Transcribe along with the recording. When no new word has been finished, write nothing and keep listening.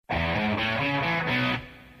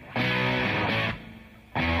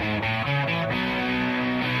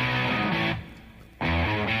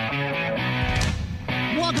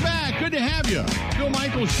America. Bill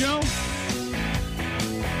Michaels Show.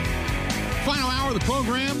 Final hour of the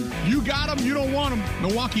program. You got them, you don't want them.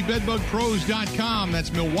 MilwaukeeBedBugPros.com. That's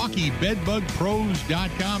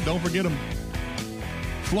MilwaukeeBedBugPros.com. Don't forget them.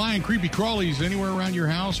 Flying creepy crawlies anywhere around your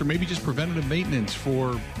house, or maybe just preventative maintenance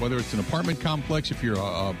for whether it's an apartment complex, if you're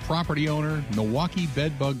a property owner.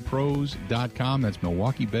 MilwaukeeBedBugPros.com. That's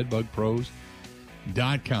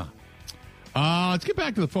MilwaukeeBedBugPros.com. Let's get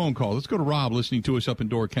back to the phone call. Let's go to Rob, listening to us up in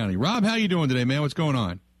Door County. Rob, how you doing today, man? What's going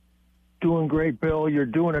on? Doing great, Bill. You're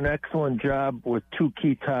doing an excellent job with two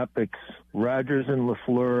key topics. Rodgers and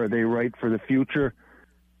LaFleur, are they right for the future?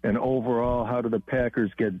 And overall, how do the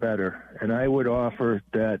Packers get better? And I would offer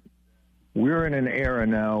that we're in an era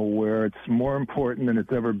now where it's more important than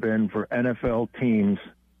it's ever been for NFL teams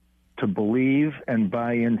to believe and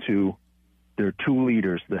buy into their two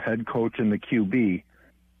leaders, the head coach and the QB,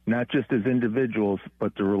 not just as individuals,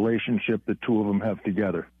 but the relationship the two of them have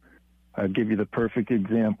together. I'll give you the perfect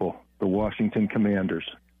example, the Washington Commanders.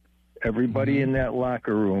 Everybody in that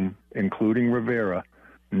locker room, including Rivera,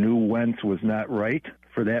 knew Wentz was not right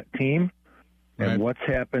for that team. And what's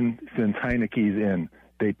happened since Heineke's in?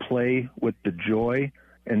 They play with the joy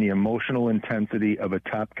and the emotional intensity of a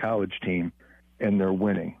top college team, and they're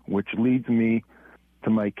winning, which leads me to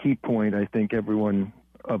my key point I think everyone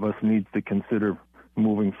of us needs to consider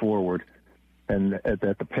moving forward, and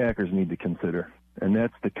that the Packers need to consider. And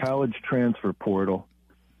that's the college transfer portal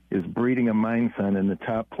is breeding a mindset in the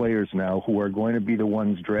top players now who are going to be the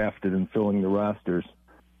ones drafted and filling the rosters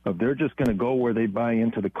of they're just going to go where they buy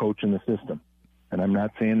into the coach and the system. And I'm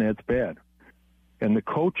not saying that's bad. And the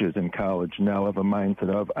coaches in college now have a mindset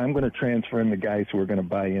of, I'm going to transfer in the guys who are going to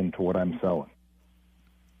buy into what I'm selling.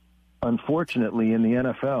 Unfortunately, in the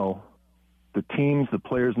NFL, the teams, the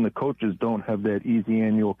players, and the coaches don't have that easy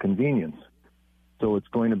annual convenience. So it's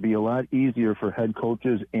going to be a lot easier for head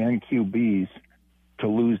coaches and QBs to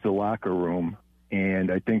lose the locker room.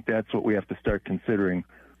 And I think that's what we have to start considering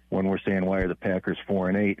when we're saying, why are the Packers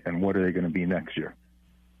 4-8 and what are they going to be next year?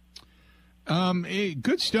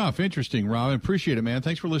 Good stuff. Interesting, Rob. I appreciate it, man.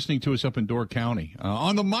 Thanks for listening to us up in Door County.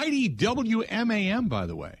 On the mighty WMAM, by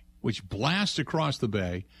the way, which blasts across the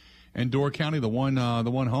bay, and Door County, the one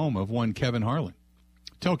home of one Kevin Harlan.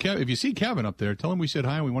 Tell Kevin, if you see Kevin up there, tell him we said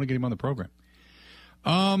hi and we want to get him on the program.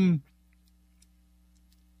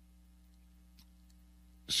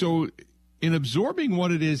 So in absorbing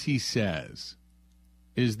what it is he says,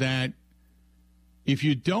 is that if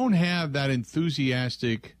you don't have that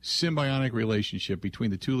enthusiastic, symbiotic relationship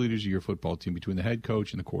between the two leaders of your football team, between the head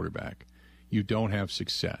coach and the quarterback, you don't have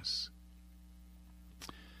success.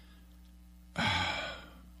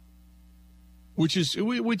 Which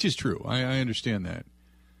is true. I understand that.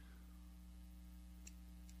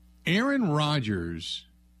 Aaron Rodgers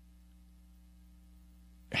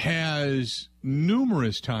has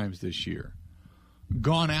numerous times this year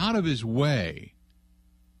gone out of his way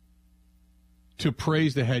to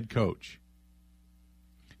praise the head coach.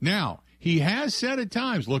 Now, he has said at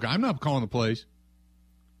times, look, I'm not calling the plays.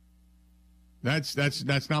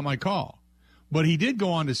 That's not my call. But he did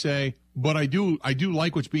go on to say, but I do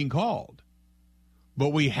like what's being called. But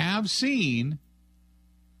we have seen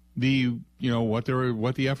what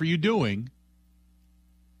the F are you doing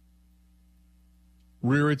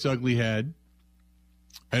rear its ugly head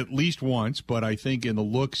at least once, but I think in the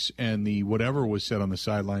looks and the whatever was said on the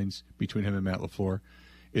sidelines between him and Matt LaFleur,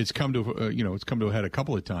 it's come to a head a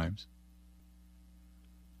couple of times.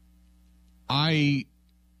 I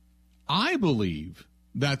believe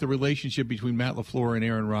that the relationship between Matt LaFleur and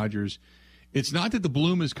Aaron Rodgers, it's not that the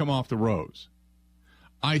bloom has come off the rose.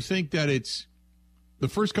 I think that it's the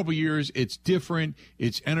first couple of years, it's different.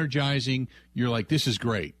 It's energizing. You're like, this is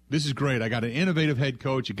great. This is great. I got an innovative head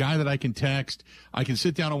coach, a guy that I can text. I can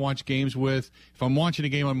sit down and watch games with. If I'm watching a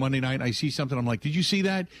game on Monday night and I see something, I'm like, did you see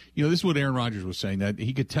that? This is what Aaron Rodgers was saying, that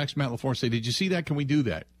he could text Matt LaFleur and say, did you see that? Can we do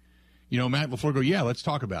that? Matt LaFleur go, yeah, let's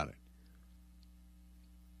talk about it.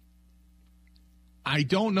 I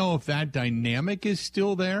don't know if that dynamic is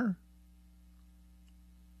still there.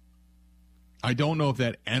 I don't know if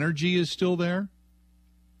that energy is still there.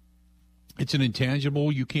 It's an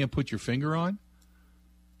intangible you can't put your finger on,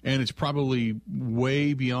 and it's probably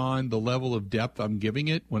way beyond the level of depth I'm giving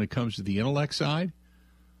it when it comes to the intellect side.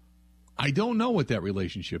 I don't know what that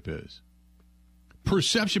relationship is.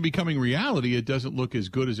 Perception becoming reality, it doesn't look as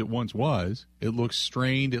good as it once was. It looks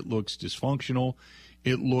strained. It looks dysfunctional.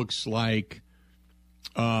 It looks like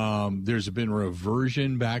there's been a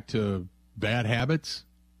reversion back to bad habits.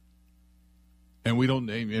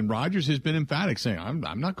 And Rodgers has been emphatic saying,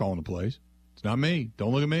 I'm not calling the plays. It's not me.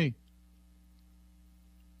 Don't look at me.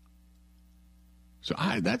 So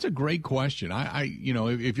that's a great question.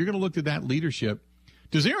 If you're going to look at that leadership,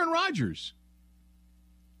 does Aaron Rodgers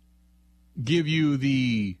give you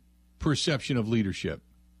the perception of leadership?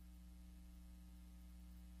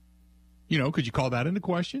 Could you call that into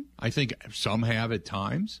question? I think some have at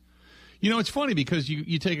times. It's funny because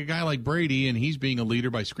you take a guy like Brady and he's being a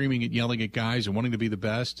leader by screaming and yelling at guys and wanting to be the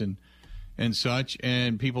best and such,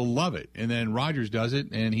 and people love it. And then Rodgers does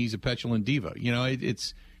it, and he's a petulant diva.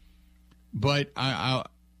 But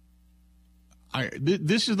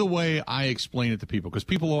this is the way I explain it to people, because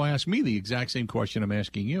people will ask me the exact same question I'm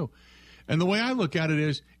asking you. And the way I look at it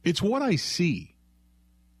is, it's what I see.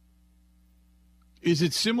 Is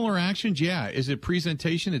it similar actions? Yeah. Is it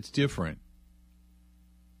presentation? It's different.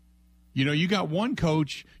 You got one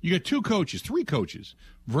coach, you got two coaches, three coaches,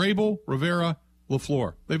 Vrabel, Rivera,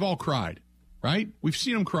 LaFleur. They've all cried, right? We've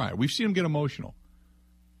seen them cry. We've seen them get emotional.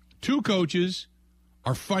 Two coaches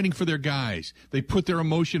are fighting for their guys. They put their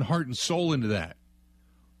emotion, heart, and soul into that.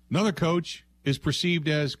 Another coach is perceived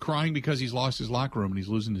as crying because he's lost his locker room and he's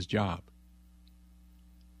losing his job.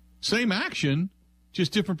 Same action,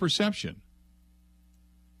 just different perception.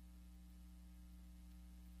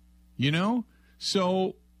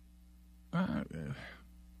 So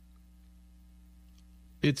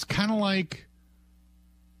it's kind of like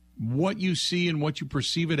what you see and what you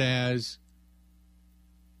perceive it as.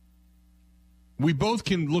 We both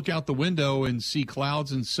can look out the window and see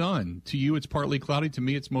clouds and sun. To you, it's partly cloudy. To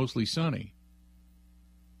me, it's mostly sunny.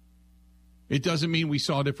 It doesn't mean we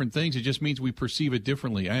saw different things. It just means we perceive it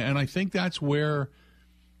differently. And I think that's where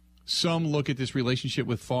some look at this relationship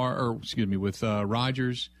with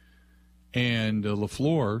Rodgers and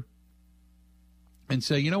LaFleur and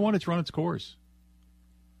say, you know what, it's run its course.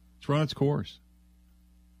 It's run its course.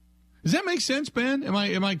 Does that make sense, Ben? Am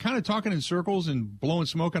I kind of talking in circles and blowing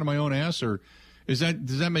smoke out of my own ass, or does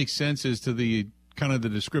that make sense as to the kind of the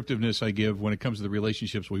descriptiveness I give when it comes to the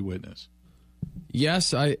relationships we witness?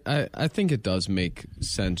 Yes, I think it does make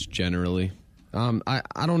sense generally. I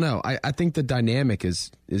don't know. I think the dynamic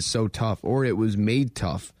is so tough, or it was made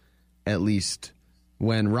tough, at least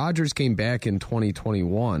when Rodgers came back in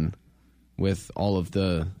 2021 with all of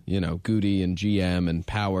the, Goody and GM and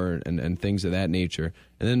power and things of that nature.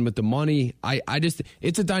 And then with the money,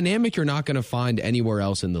 it's a dynamic you're not going to find anywhere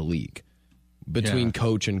else in the league between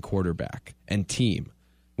coach and quarterback and team,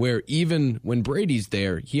 where even when Brady's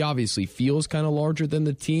there, he obviously feels kind of larger than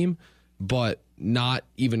the team, but not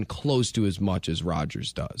even close to as much as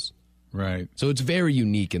Rodgers does. Right. So it's very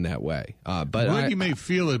unique in that way. But Brady may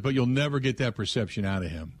feel it, but you'll never get that perception out of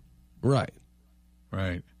him. Right.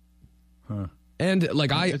 Right. Huh. And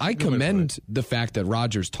I commend the fact that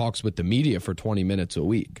Rodgers talks with the media for 20 minutes a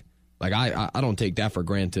week. I don't take that for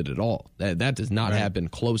granted at all. That does not happen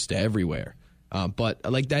close to everywhere. But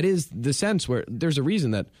that is the sense where there's a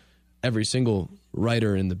reason that every single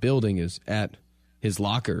writer in the building is at his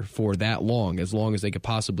locker for that long as they could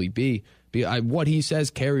possibly be. What he says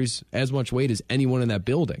carries as much weight as anyone in that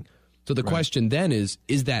building. So the question then is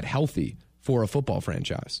that healthy for a football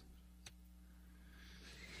franchise?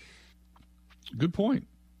 Good point.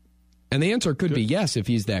 And the answer could be yes if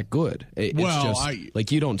he's that good. It's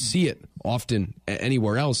just you don't see it often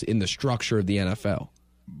anywhere else in the structure of the NFL.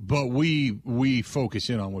 But we focus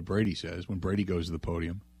in on what Brady says when Brady goes to the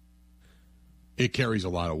podium. It carries a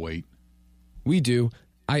lot of weight. We do.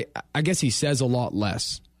 I guess he says a lot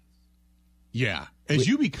less. Yeah. As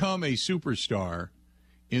you become a superstar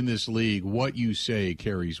in this league, what you say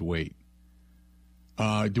carries weight.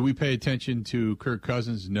 Do we pay attention to Kirk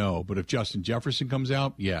Cousins? No. But if Justin Jefferson comes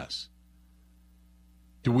out, yes.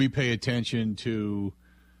 Do we pay attention to,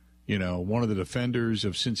 one of the defenders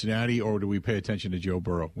of Cincinnati, or do we pay attention to Joe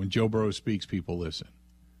Burrow? When Joe Burrow speaks, people listen.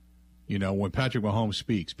 When Patrick Mahomes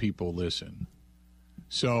speaks, people listen.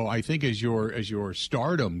 So I think as your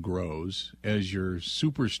stardom grows, as your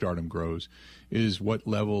superstardom grows, is what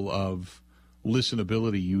level of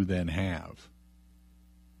listenability you then have.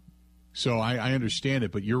 So I understand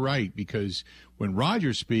it, but you're right, because when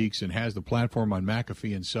Rodgers speaks and has the platform on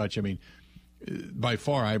McAfee and such, by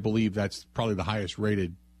far I believe that's probably the highest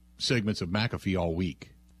rated segments of McAfee all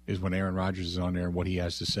week, is when Aaron Rodgers is on there and what he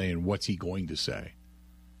has to say and what's he going to say.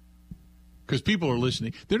 Because people are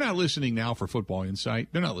listening. They're not listening now for Football Insight.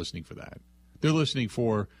 They're not listening for that. They're listening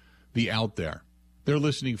for the out there. They're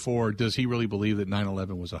listening for, does he really believe that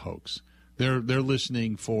 9/11 was a hoax? They're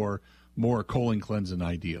listening for more colon cleansing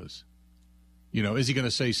ideas. Is he going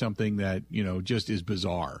to say something that, just is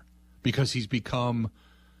bizarre? Because he's become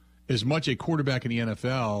as much a quarterback in the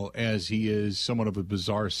NFL as he is somewhat of a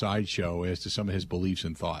bizarre sideshow as to some of his beliefs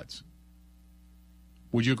and thoughts.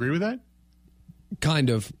 Would you agree with that? Kind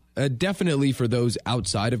of. definitely for those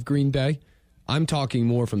outside of Green Bay. I'm talking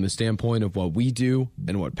more from the standpoint of what we do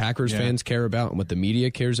and what Packers fans care about and what the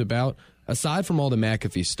media cares about. Aside from all the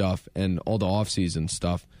McAfee stuff and all the offseason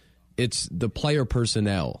stuff, it's the player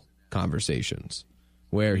personnel conversations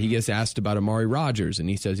where he gets asked about Amari Rodgers and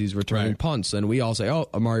he says he's returning punts. And we all say, oh,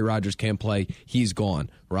 Amari Rodgers can't play. He's gone.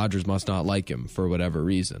 Rodgers must not like him for whatever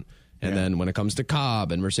reason. And then when it comes to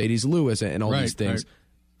Cobb and Mercedes Lewis and all these things,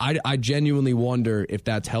 I genuinely wonder if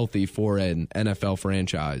that's healthy for an NFL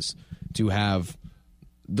franchise to have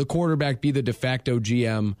the quarterback be the de facto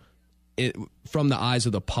GM from the eyes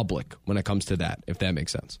of the public when it comes to that, if that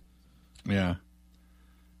makes sense. Yeah.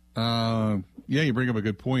 You bring up a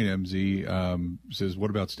good point, MZ. Says, what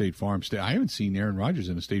about State Farm? I haven't seen Aaron Rodgers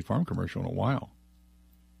in a State Farm commercial in a while.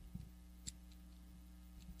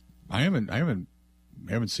 I haven't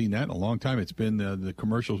seen that in a long time. It's been the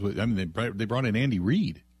commercials with. I mean, they brought in Andy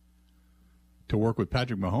Reid to work with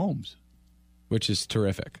Patrick Mahomes, which is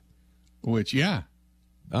terrific. I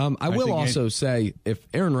will also say if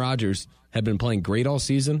Aaron Rodgers had been playing great all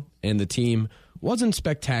season and the team wasn't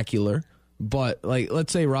spectacular, but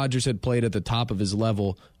let's say Rodgers had played at the top of his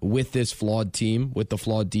level with this flawed team, with the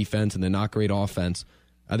flawed defense and the not great offense,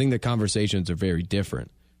 I think the conversations are very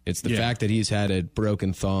different. It's the fact that he's had a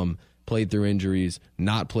broken thumb, played through injuries,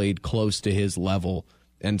 not played close to his level,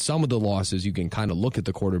 and some of the losses you can kind of look at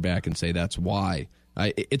the quarterback and say that's why.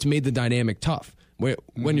 It's made the dynamic tough.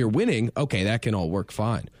 When you're winning, okay, that can all work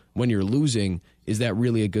fine. When you're losing, is that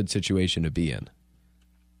really a good situation to be in?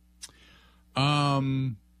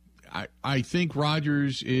 I think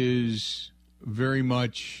Rodgers is very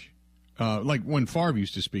much like when Favre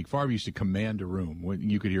used to speak. Favre used to command a room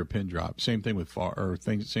when you could hear a pin drop. Same thing with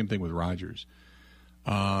same thing with Rodgers,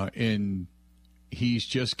 and he's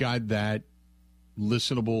just got that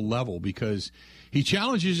listenable level because he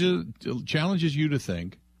challenges you to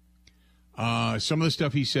think. Some of the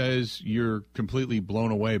stuff he says you're completely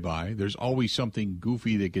blown away by. There's always something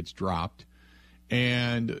goofy that gets dropped,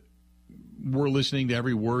 and we're listening to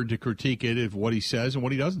every word to critique it of what he says and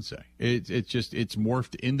what he doesn't say. It's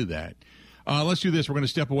morphed into that. Let's do this. We're going to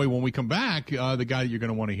step away. When we come back, the guy that you're going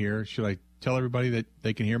to want to hear, should I tell everybody that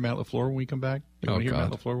they can hear Matt LaFleur when we come back? You want to hear Matt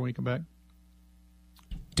LaFleur when we come back?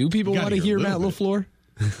 Do people want to hear Matt LaFleur?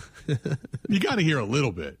 You got to hear a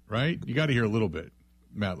little bit, right? You got to hear a little bit,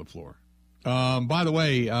 Matt LaFleur. By the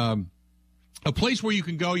way, a place where you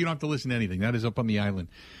can go, you don't have to listen to anything. That is up on the island.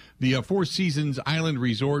 The Four Seasons Island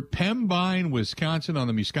Resort, Pembine, Wisconsin, on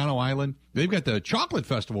the Muscano Island. They've got the Chocolate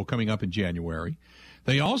Festival coming up in January.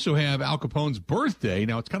 They also have Al Capone's birthday.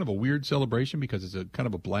 Now, it's kind of a weird celebration because it's a kind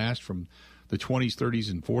of a blast from the 20s,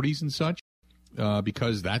 30s, and 40s and such.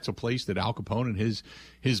 Because that's a place that Al Capone and his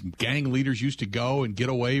gang leaders used to go and get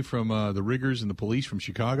away from the riggers and the police from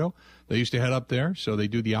Chicago. They used to head up there, so they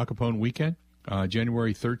do the Al Capone weekend,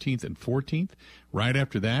 January 13th and 14th. Right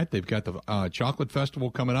after that, they've got the Chocolate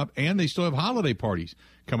Festival coming up, and they still have holiday parties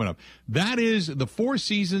coming up. That is the Four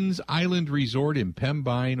Seasons Island Resort in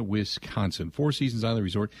Pembine, Wisconsin. Four Seasons Island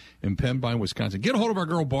Resort in Pembine, Wisconsin. Get a hold of our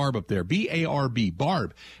girl Barb up there, B-A-R-B,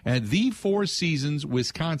 Barb, at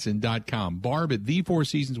thefourseasonswisconsin.com. Barb at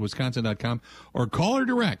thefourseasonswisconsin.com, or call her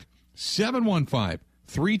direct,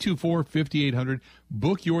 715-324-5800.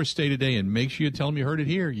 Book your stay today, and make sure you tell them you heard it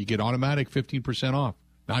here. You get automatic 15% off.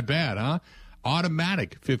 Not bad, huh?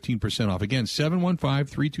 Automatic 15% off. Again,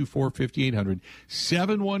 715-324-5800.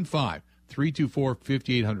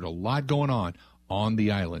 715-324-5800. A lot going on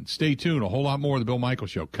the island. Stay tuned. A whole lot more of the Bill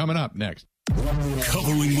Michaels Show coming up next.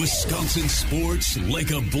 Covering Wisconsin sports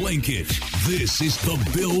like a blanket. This is the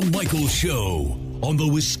Bill Michaels Show on the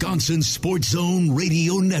Wisconsin Sports Zone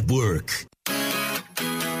Radio Network.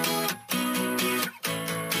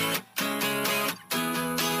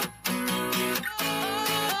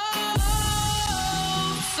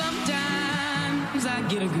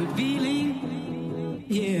 Get a good feeling,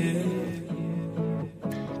 yeah.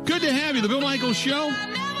 Good to have you. The Bill Michaels Show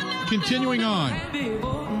continuing on.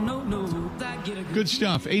 Good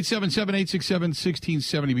stuff.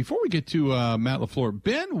 877-867-1670. Before we get to Matt LaFleur,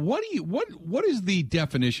 Ben, what is the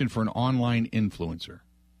definition for an online influencer?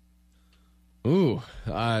 Ooh,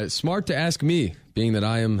 smart to ask me, being that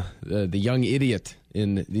I am the young idiot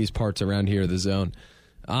in these parts around here, the zone.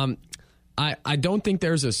 I don't think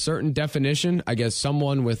there's a certain definition. I guess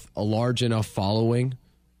someone with a large enough following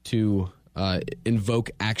to invoke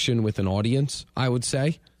action with an audience, I would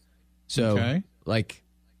say. So, like,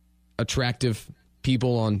 attractive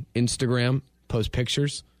people on Instagram post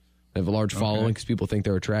pictures. They have a large following because people think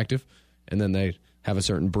they're attractive. And then they have a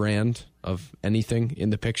certain brand of anything in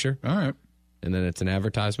the picture. All right. And then it's an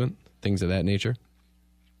advertisement, things of that nature.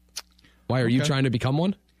 Why, are you trying to become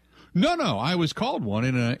one? No. I was called one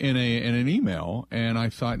in an email, and I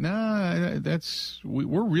thought,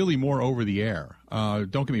 we're really more over the air.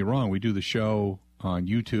 Don't get me wrong, we do the show on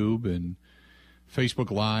YouTube and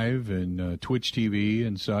Facebook Live and Twitch TV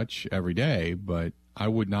and such every day, but I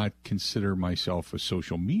would not consider myself a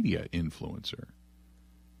social media influencer,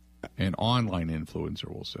 an online influencer,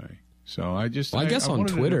 we'll say. So I guess on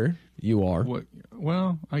Twitter you are.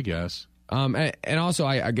 Well, I guess. And also,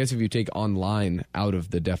 I guess if you take online out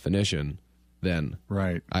of the definition, then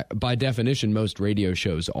right. By definition, most radio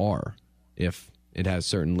shows are, if it has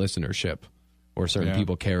certain listenership or certain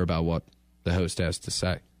people care about what the host has to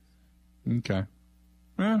say. Okay.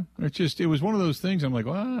 Well, it was one of those things. I'm like,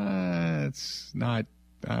 well, it's not.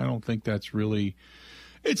 I don't think that's really.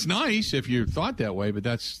 It's nice if you thought that way, but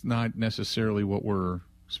that's not necessarily what we're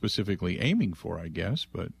specifically aiming for, I guess.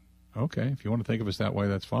 But okay, if you want to think of us that way,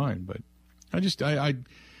 that's fine. But I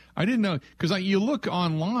didn't know, because you look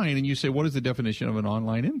online and you say, what is the definition of an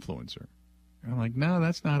online influencer? And I'm like, no,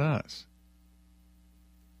 that's not us.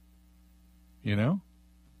 You know?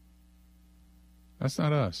 That's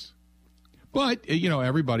not us. But,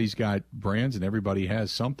 everybody's got brands and everybody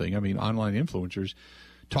has something. I mean, online influencers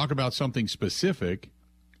talk about something specific,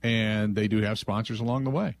 and they do have sponsors along the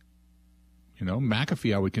way.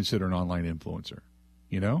 McAfee I would consider an online influencer,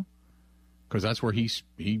 because that's where he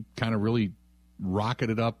kind of really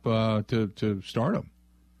rocketed up to stardom.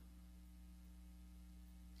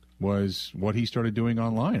 Was what he started doing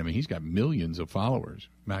online. I mean, he's got millions of followers.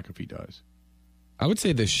 McAfee does. I would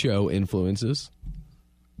say the show influences.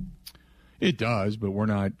 It does, but we're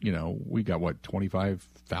not, we got,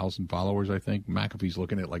 25,000 followers, I think. McAfee's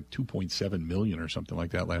looking at like 2.7 million or something like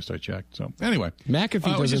that last I checked. So, anyway.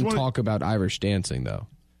 McAfee doesn't talk about Irish dancing, though.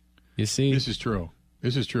 You see? This is true.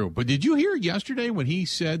 But did you hear yesterday when he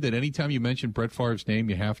said that anytime you mention Brett Favre's name,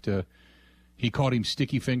 you have to, he called him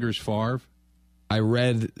Sticky Fingers Favre? I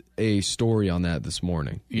read a story on that this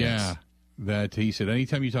morning. Yeah. Yes. That he said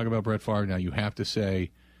anytime you talk about Brett Favre, now you have to say,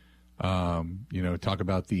 talk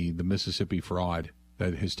about the Mississippi fraud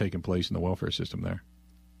that has taken place in the welfare system there.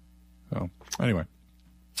 So, anyway.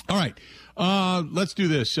 All right. Let's do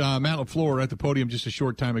this. Matt LaFleur at the podium just a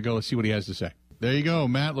short time ago. Let's see what he has to say. There you go.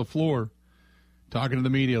 Matt LaFleur talking to the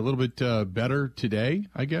media a little bit better today,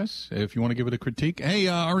 I guess, if you want to give it a critique. Hey,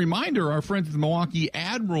 a reminder, our friends at the Milwaukee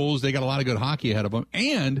Admirals, they got a lot of good hockey ahead of them.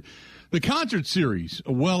 And the concert series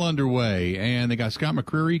well underway. And they got Scott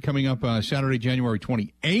McCreery coming up Saturday, January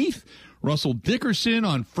 28th. Russell Dickerson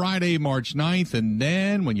on Friday, March 9th. And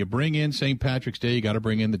then when you bring in St. Patrick's Day, you got to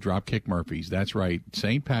bring in the Dropkick Murphys. That's right.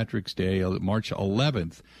 St. Patrick's Day, March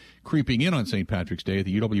 11th. Creeping in on St. Patrick's Day at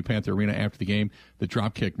the UW Panther Arena after the game, the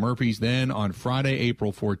Dropkick Murphys. Then on Friday,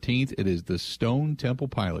 April 14th, it is the Stone Temple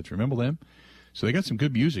Pilots. Remember them? So they got some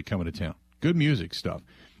good music coming to town. Good music stuff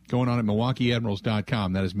going on at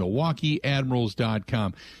MilwaukeeAdmirals.com. That is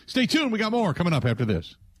MilwaukeeAdmirals.com. Stay tuned. We got more coming up after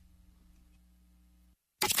this.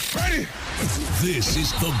 Ready? This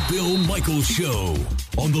is the Bill Michaels Show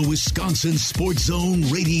on the Wisconsin Sports Zone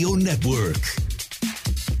Radio Network.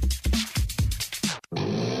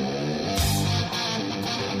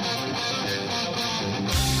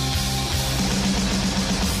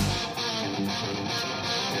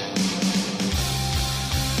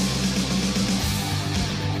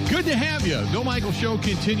 Good to have you. Bill Michaels Show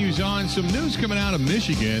continues on. Some news coming out of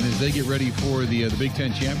Michigan as they get ready for the Big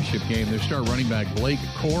Ten championship game. Their star running back Blake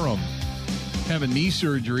Corum having knee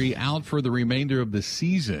surgery, out for the remainder of the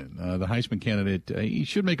season. The Heisman candidate, he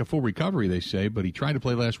should make a full recovery, they say, but he tried to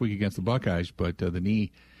play last week against the Buckeyes, but the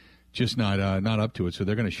knee just not up to it. So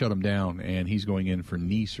they're going to shut him down, and he's going in for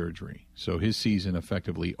knee surgery. So his season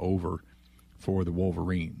effectively over for the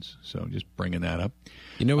Wolverines. So just bringing that up.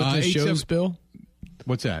 You know what this shows, Bill?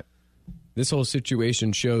 What's that? This whole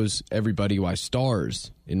situation shows everybody why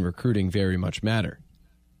stars in recruiting very much matter.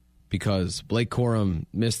 Because Blake Corum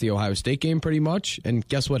missed the Ohio State game pretty much, and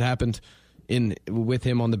guess what happened with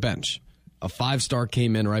him on the bench? A 5-star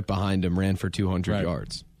came in right behind him, ran for 200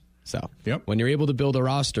 yards. So when you're able to build a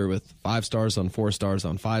roster with 5 stars on 4 stars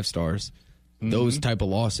on 5 stars, those type of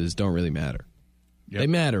losses don't really matter. They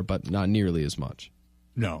matter, but not nearly as much.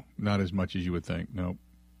 No, not as much as you would think. No.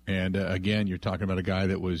 And, again, you're talking about a guy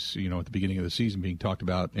that was, at the beginning of the season being talked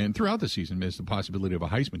about, and throughout the season, as the possibility of a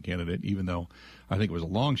Heisman candidate, even though I think it was a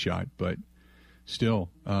long shot. But still,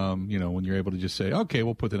 when you're able to just say, okay,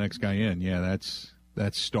 we'll put the next guy in, that's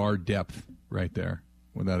star depth right there,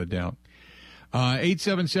 without a doubt.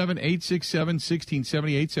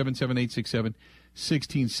 877-867-1670,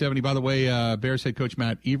 877-867-1670. By the way, Bears head coach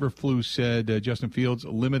Matt Eberflus said Justin Fields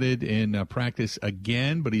limited in practice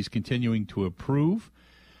again, but he's continuing to improve.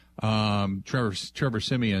 Trevor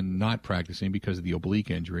Siemian not practicing because of the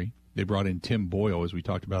oblique injury. They brought in Tim Boyle, as we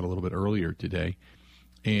talked about a little bit earlier today.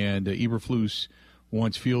 And Eberflus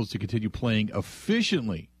wants Fields to continue playing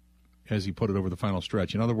efficiently, as he put it, over the final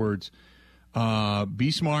stretch. In other words,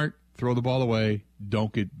 be smart, throw the ball away,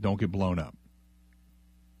 don't get blown up.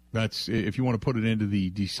 That's, if you want to put it into the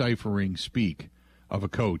deciphering speak of a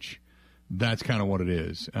coach, that's kind of what it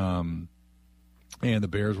is. And the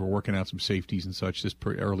Bears were working out some safeties and such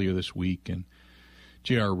earlier this week, and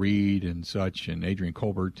J.R. Reed and such, and Adrian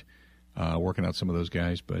Colbert working out some of those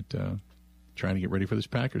guys, but trying to get ready for this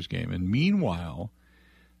Packers game. And meanwhile,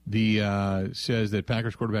 says that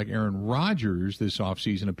Packers quarterback Aaron Rodgers this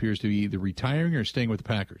offseason appears to be either retiring or staying with the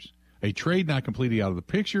Packers. A trade not completely out of the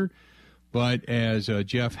picture, but as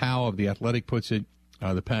Jeff Howe of The Athletic puts it,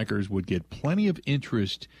 the Packers would get plenty of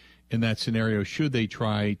interest in that scenario should they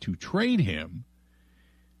try to trade him.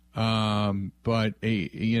 But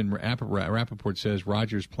Ian Rappaport says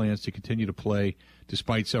Rodgers plans to continue to play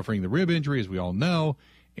despite suffering the rib injury, as we all know,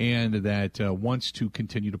 and that wants to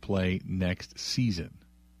continue to play next season.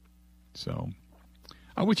 So,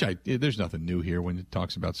 there's nothing new here when it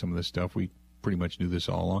talks about some of this stuff. We pretty much knew this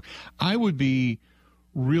all along. I would be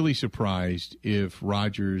really surprised if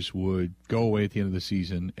Rodgers would go away at the end of the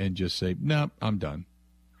season and just say, "No, I'm done.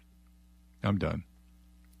 I'm done."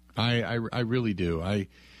 I really do.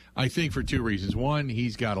 I think for two reasons. One,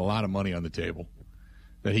 he's got a lot of money on the table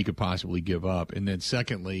that he could possibly give up, and then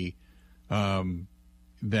secondly,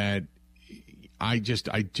 that I just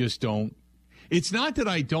don't. It's not that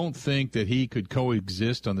I don't think that he could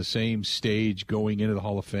coexist on the same stage going into the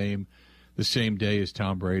Hall of Fame the same day as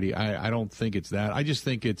Tom Brady. I don't think it's that. I just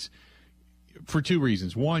think it's for two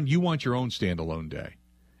reasons. One, you want your own standalone day.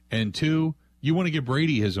 And two, you want to give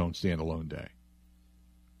Brady his own standalone day.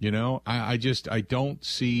 You know, I don't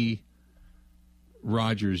see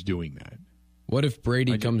Rodgers doing that. What if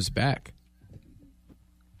Brady comes back?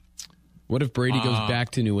 What if Brady goes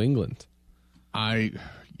back to New England?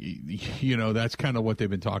 That's kind of what they've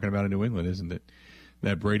been talking about in New England, isn't it?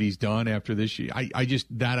 That Brady's done after this year. I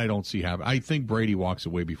don't see happen. I think Brady walks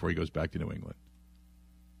away before he goes back to New England.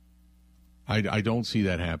 I don't see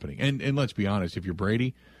that happening. And let's be honest, if you're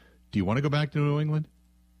Brady, do you want to go back to New England?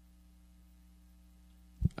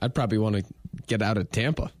 I'd probably want to get out of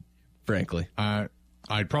Tampa, frankly. I'd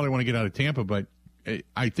probably want to get out of Tampa, but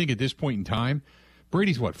I think at this point in time,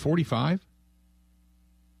 Brady's what, 45?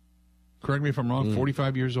 Correct me if I'm wrong,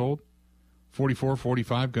 45 years old? 44,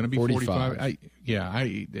 45, going to be 45.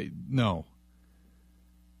 No.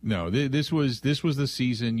 This was the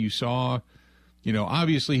season you saw,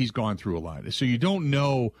 obviously he's gone through a lot. So you don't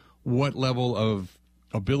know what level of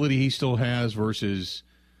ability he still has versus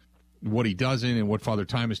what he doesn't and what Father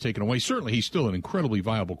Time has taken away. Certainly he's still an incredibly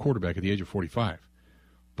viable quarterback at the age of 45.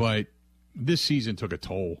 But this season took a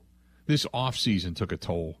toll. This offseason took a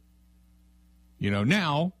toll.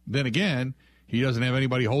 Now, then again, he doesn't have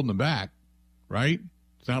anybody holding him back, right?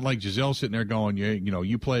 It's not like Giselle sitting there going,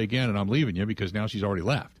 you play again and I'm leaving you, because now she's already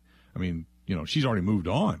left. I mean, she's already moved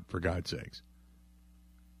on, for God's sakes.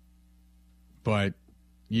 But,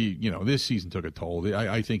 this season took a toll.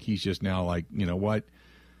 I think he's just now like, you know what?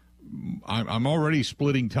 I'm already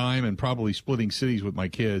splitting time and probably splitting cities with my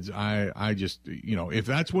kids. I just, if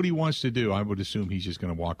that's what he wants to do, I would assume he's just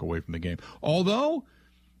going to walk away from the game. Although,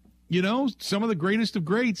 some of the greatest of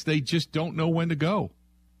greats, they just don't know when to go.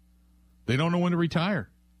 They don't know when to retire.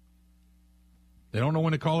 They don't know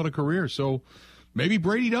when to call it a career. So maybe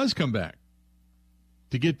Brady does come back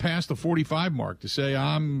to get past the 45 mark, to say,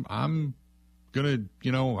 I'm going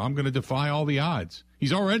to defy all the odds.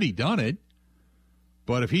 He's already done it.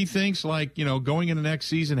 But if he thinks like, going into next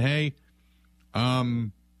season, hey,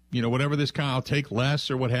 whatever this I'll take less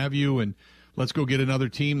or what have you, and let's go get another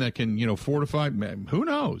team that can, fortify. Who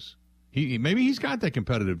knows? Maybe he's got that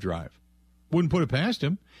competitive drive. Wouldn't put it past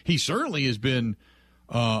him. He certainly has been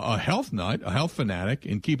a health nut, a health fanatic,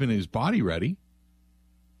 in keeping his body ready.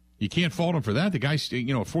 You can't fault him for that. The guy's,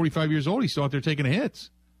 45 years old, he's still out there taking hits.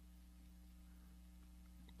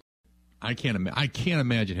 I can't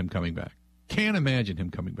imagine him coming back. Can't imagine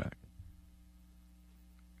him coming back.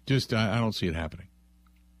 Just, I don't see it happening.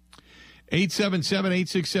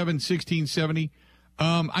 877-867-1670.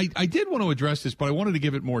 I did want to address this, but I wanted to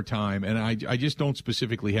give it more time, and I just don't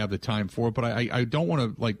specifically have the time for it, but I don't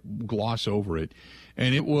want to, gloss over it.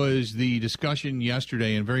 And it was the discussion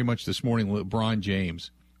yesterday and very much this morning. LeBron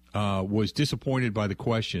James was disappointed by the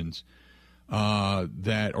questions or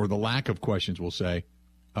the lack of questions, we'll say,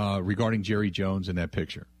 regarding Jerry Jones in that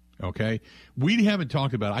picture. Okay, we haven't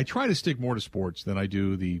talked about it. I try to stick more to sports than I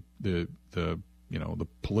do the the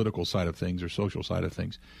political side of things or social side of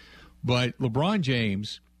things. But LeBron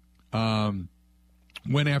James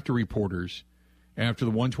went after reporters after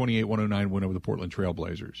the 128-109 win over the Portland Trail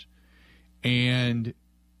Blazers. And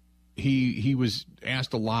he was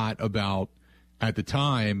asked a lot about, at the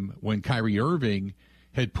time, when Kyrie Irving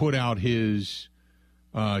had put out his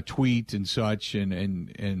tweet and such,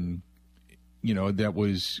 and that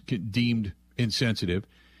was deemed insensitive.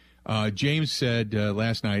 James said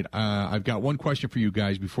last night, I've got one question for you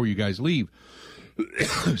guys before you guys leave.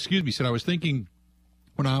 Excuse me. He said, I was thinking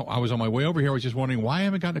when I was on my way over here, I was just wondering why I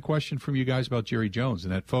haven't gotten a question from you guys about Jerry Jones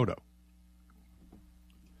in that photo.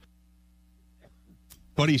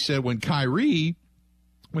 But he said when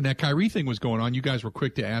that Kyrie thing was going on, you guys were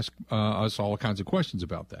quick to ask us all kinds of questions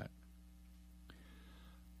about that.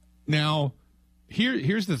 Now,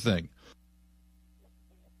 here's the thing.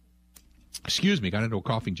 Excuse me, got into a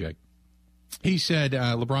coughing jig. He said,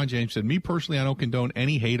 LeBron James said, me personally, I don't condone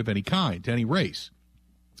any hate of any kind to any race,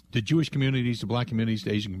 to Jewish communities, to black communities,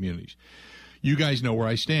 to Asian communities. You guys know where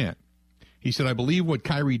I stand. He said, I believe what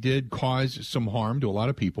Kyrie did caused some harm to a lot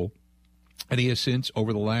of people. And he has since,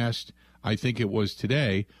 over the last, I think it was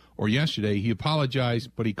today or yesterday, he apologized,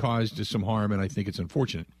 but he caused some harm, and I think it's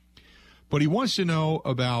unfortunate. But he wants to know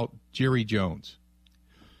about Jerry Jones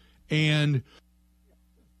and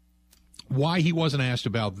why he wasn't asked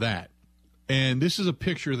about that. And this is a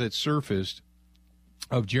picture that surfaced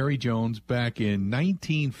of Jerry Jones back in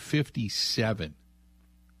 1957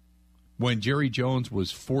 when Jerry Jones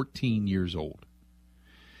was 14 years old.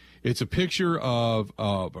 It's a picture of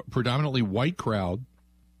a predominantly white crowd,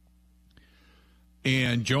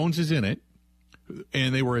 and Jones is in it,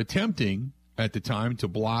 and they were attempting at the time to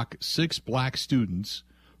block 6 black students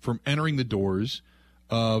from entering the doors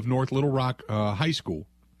of North Little Rock High School.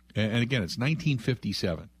 And again, it's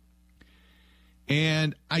 1957.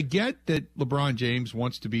 And I get that LeBron James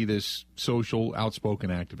wants to be this social, outspoken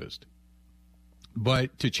activist.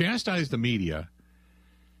 But to chastise the media,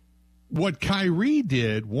 what Kyrie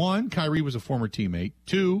did, 1, Kyrie was a former teammate.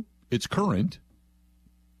 2, it's current.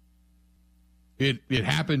 It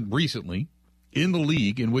happened recently in the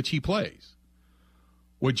league in which he plays.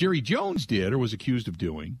 What Jerry Jones did or was accused of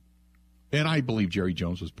doing, and I believe Jerry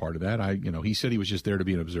Jones was part of that. He said he was just there to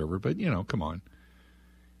be an observer, but, come on.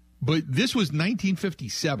 But this was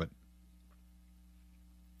 1957.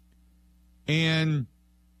 And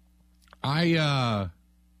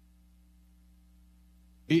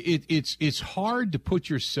it's hard to put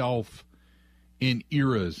yourself in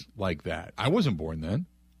eras like that. I wasn't born then.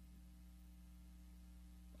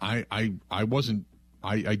 I wasn't.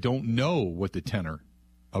 I don't know what the tenor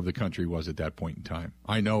of the country was at that point in time.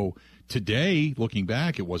 I know today, looking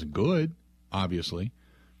back, it wasn't good, obviously.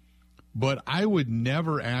 But I would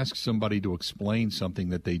never ask somebody to explain something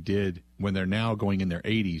that they did when they're now going in their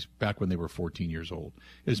 80s, back when they were 14 years old.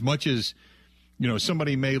 As much as,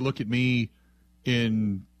 somebody may look at me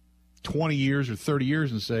in 20 years or 30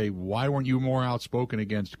 years and say, why weren't you more outspoken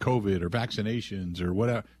against COVID or vaccinations or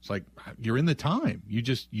whatever? It's like, you're in the time. You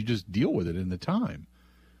just deal with it in the time.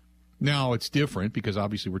 Now, it's different because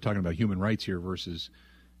obviously we're talking about human rights here versus,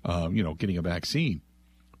 getting a vaccine.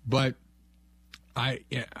 But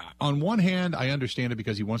on one hand, I understand it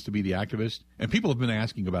because he wants to be the activist, and people have been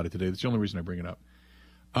asking about it today. That's the only reason I bring it up.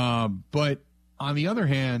 But on the other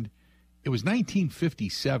hand, it was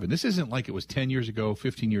 1957. This isn't like it was 10 years ago,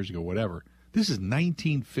 15 years ago, whatever. This is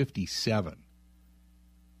 1957.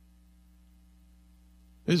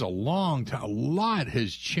 This is a long time. A lot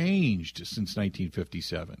has changed since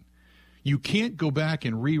 1957. You can't go back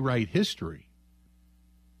and rewrite history.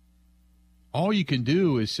 All you can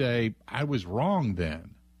do is say, I was wrong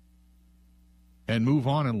then, and move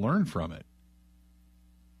on and learn from it,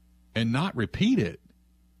 and not repeat it.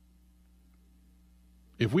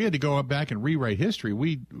 If we had to go back and rewrite history,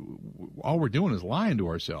 all we're doing is lying to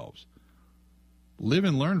ourselves. Live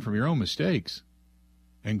and learn from your own mistakes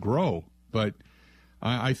and grow. But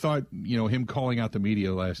I thought, him calling out the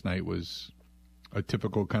media last night was a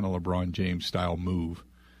typical kind of LeBron James style move,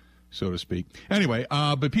 so to speak. Anyway,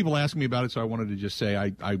 but people asked me about it, so I wanted to just say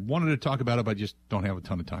I wanted to talk about it, but I just don't have a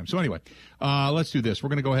ton of time. So anyway, let's do this. We're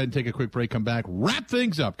going to go ahead and take a quick break, come back, wrap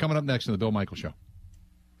things up. Coming up next on The Bill Michaels Show.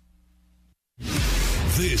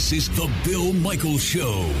 This is The Bill Michaels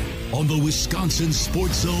Show on the Wisconsin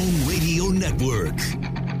Sports Zone Radio Network.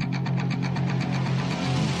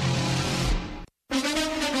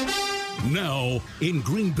 Now, in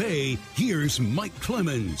Green Bay, here's Mike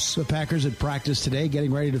Clemens. The Packers at practice today,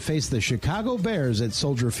 getting ready to face the Chicago Bears at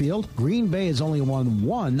Soldier Field. Green Bay has only won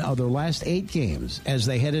 1 of their last 8 games. As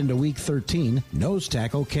they head into Week 13, nose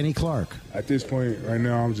tackle Kenny Clark. At this point, right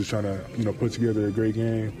now, I'm just trying to, put together a great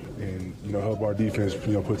game and, help our defense,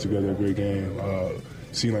 put together a great game.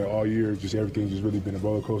 Seemed like all year, just everything's just really been a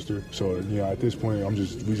roller coaster. So, at this point, we're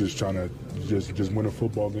just trying to just win a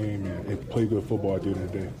football game and play good football at the end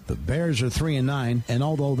of the day. The Bears are 3-9, and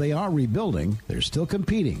although they are rebuilding, they're still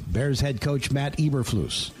competing. Bears head coach Matt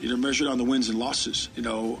Eberflus. You're measured on the wins and losses.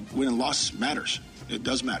 Win and loss matters. It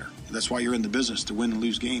does matter. That's why you're in the business, to win and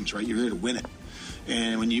lose games, right? You're here to win it.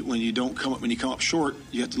 And when you come up short,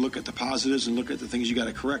 you have to look at the positives and look at the things you got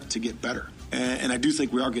to correct to get better. And I do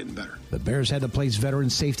think we are getting better. The Bears had to place veteran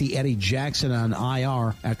safety Eddie Jackson on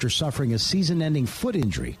IR after suffering a season-ending foot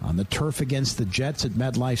injury on the turf against the Jets at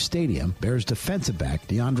MetLife Stadium. Bears defensive back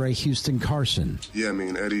DeAndre Houston Carson. Yeah,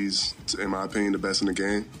 Eddie's, in my opinion, the best in the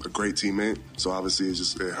game, a great teammate. So obviously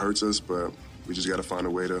it hurts us, but we just got to find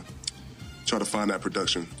a way to try to find that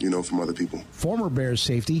production, from other people. Former Bears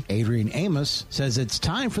safety Adrian Amos says it's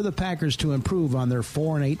time for the Packers to improve on their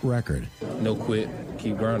 4-8 record. No quit,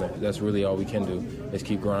 keep grinding. That's really all we can do is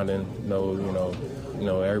keep grinding.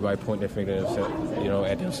 Everybody point their finger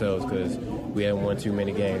at themselves because we haven't won too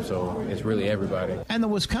many games, so it's really everybody. And the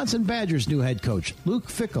Wisconsin Badgers' new head coach, Luke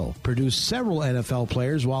Fickell, produced several NFL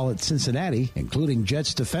players while at Cincinnati, including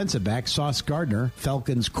Jets defensive back Sauce Gardner,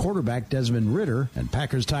 Falcons quarterback Desmond Ridder, and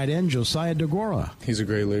Packers tight end Josiah DeGuara. He's a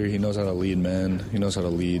great leader. He knows how to lead men. He knows how to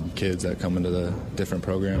lead kids that come into the different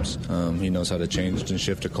programs. He knows how to change and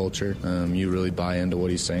shift a culture. You really buy into what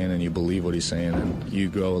he's saying, and you believe what he's saying, and you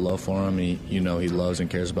grow a love for him, and he loves and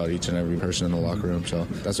cares about each and every person in the locker room. So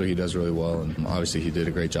that's what he does really well. And obviously he did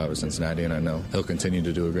a great job at Cincinnati, and I know he'll continue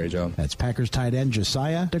to do a great job. That's Packers tight end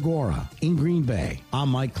Josiah DeGuara. In Green Bay, I'm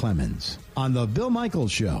Mike Clemens on The Bill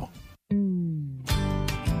Michaels Show.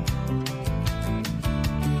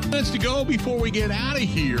 Minutes to go before we get out of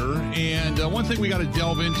here. And one thing we got to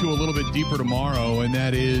delve into a little bit deeper tomorrow, and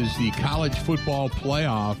that is the college football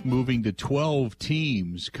playoff moving to 12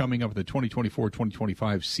 teams coming up in the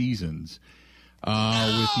 2024-2025 seasons.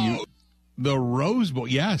 With the Rose Bowl.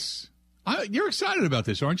 Yes. You're excited about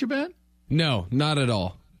this, aren't you, Ben? No, not at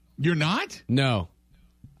all. You're not? No.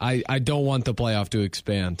 I don't want the playoff to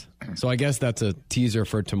expand. So I guess that's a teaser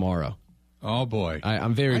for tomorrow. Oh, boy.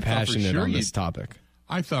 I'm very passionate on this topic.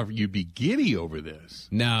 I thought you'd be giddy over this.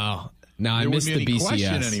 No, I missed the BCS. There wouldn't be any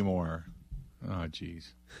question anymore. Oh, jeez.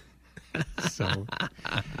 So,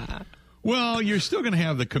 well, you're still going to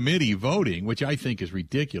have the committee voting, which I think is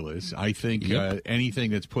ridiculous. I think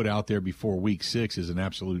anything that's put out there before Week 6 is an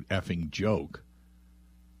absolute effing joke.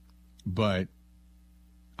 But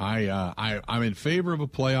I'm in favor of a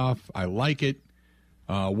playoff. I like it.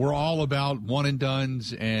 We're all about one and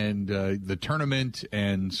dones and the tournament,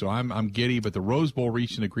 and so I'm giddy. But the Rose Bowl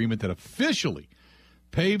reached an agreement that officially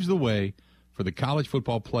paves the way for the college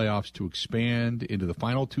football playoffs to expand into the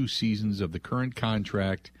final 2 seasons of the current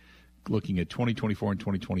contract, looking at 2024 and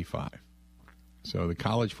 2025. So the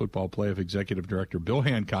College Football Playoff Executive Director Bill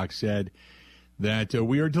Hancock said that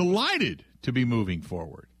we are delighted to be moving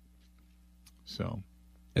forward. So,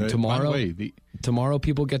 and tomorrow, by the way, tomorrow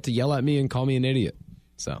people get to yell at me and call me an idiot.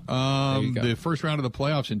 So the first round of the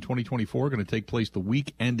playoffs in 2024 are going to take place the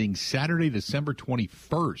week ending Saturday, December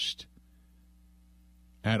 21st,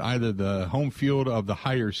 at either the home field of the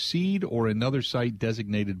higher seed or another site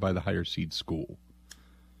designated by the higher seed school.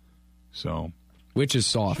 So, which is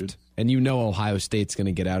soft, and Ohio State's going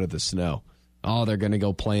to get out of the snow. Oh, they're going to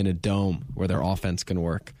go play in a dome where their offense can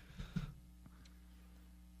work.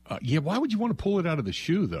 Why would you want to pull it out of the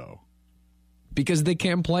shoe, though? Because they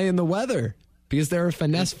can't play in the weather. Because they're a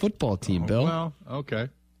finesse football team, Bill. Well, okay.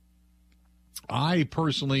 I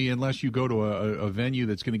personally, unless you go to a venue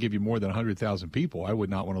that's going to give you more than 100,000 people, I would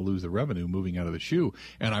not want to lose the revenue moving out of the shoe,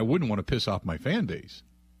 and I wouldn't want to piss off my fan base.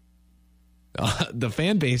 The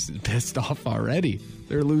fan base is pissed off already.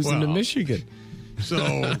 They're losing to Michigan.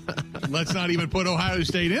 So let's not even put Ohio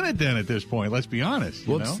State in it then at this point. Let's be honest.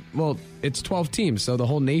 Well, it's 12 teams, so the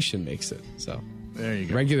whole nation makes it. So there you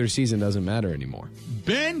go. Regular season doesn't matter anymore.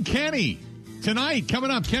 Ben Kenny, tonight,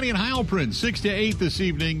 coming up, Kenny and Heilprin, 6 to 8 this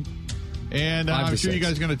evening. And I'm sure you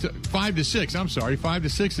guys are going to 5 to 6. I'm sorry, 5 to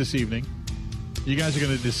 6 this evening. You guys are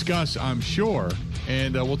going to discuss, I'm sure.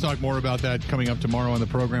 And we'll talk more about that coming up tomorrow on the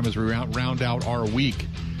program as we round out our week.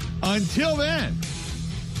 Until then,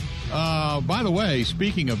 by the way,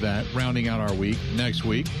 speaking of that, rounding out our week, next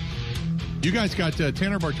week, you guys got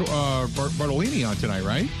Tanner Bartolini on tonight,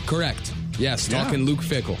 right? Correct. Yes, talking Luke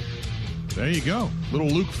Fickell. There you go. Little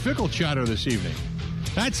Luke Fickell chatter this evening.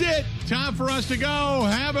 That's it. Time for us to go.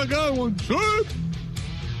 Have a good one.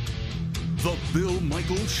 The Bill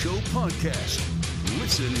Michaels Show podcast.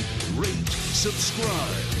 Listen, rate,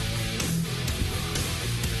 subscribe.